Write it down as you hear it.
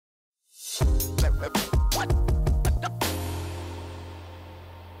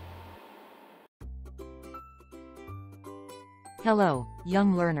Hello,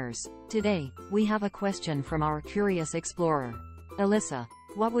 young learners. Today, we have a question from our curious explorer. Alyssa,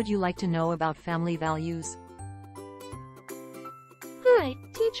 what would you like to know about family values? Hi,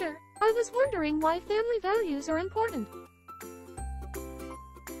 teacher. I was wondering why family values are important.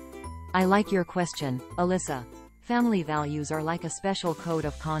 I like your question, Alyssa. Family values are like a special code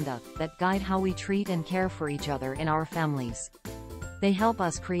of conduct that guide how we treat and care for each other in our families. They help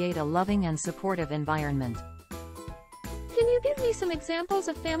us create a loving and supportive environment. Can you give me some examples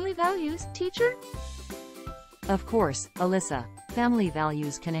of family values, teacher? Of course, Alyssa. Family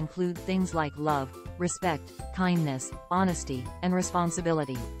values can include things like love, respect, kindness, honesty, and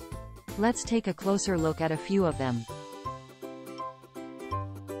responsibility. Let's take a closer look at a few of them.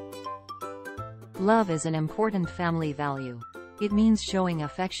 Love is an important family value. It means showing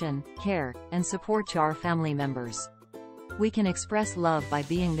affection, care, and support to our family members. We can express love by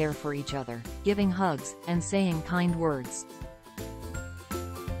being there for each other, giving hugs, and saying kind words.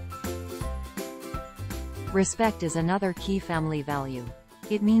 Respect is another key family value.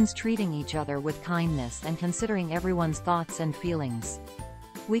 It means treating each other with kindness and considering everyone's thoughts and feelings.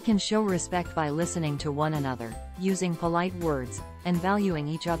 We can show respect by listening to one another, using polite words, and valuing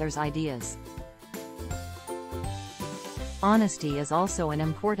each other's ideas. Honesty is also an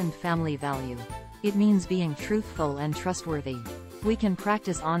important family value. It means being truthful and trustworthy. We can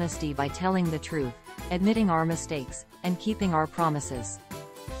practice honesty by telling the truth, admitting our mistakes, and keeping our promises.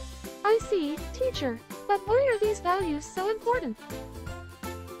 I see, teacher. But why are these values so important?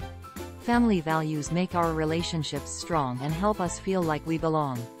 Family values make our relationships strong and help us feel like we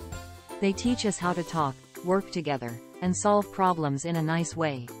belong. They teach us how to talk, work together, and solve problems in a nice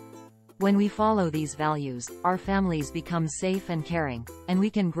way. When we follow these values, our families become safe and caring, and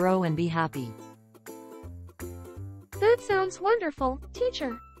we can grow and be happy. That sounds wonderful,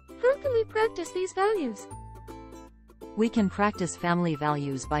 teacher. How can we practice these values? We can practice family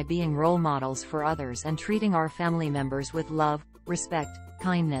values by being role models for others and treating our family members with love, respect,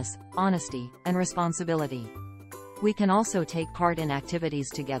 kindness, honesty, and responsibility. We can also take part in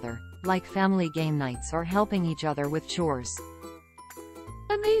activities together, like family game nights or helping each other with chores.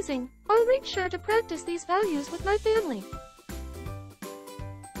 Amazing! I'll make sure to practice these values with my family.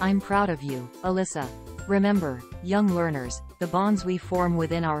 I'm proud of you, Alyssa. Remember, young learners, the bonds we form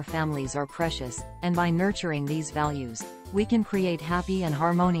within our families are precious, and by nurturing these values, we can create happy and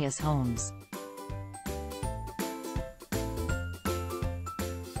harmonious homes.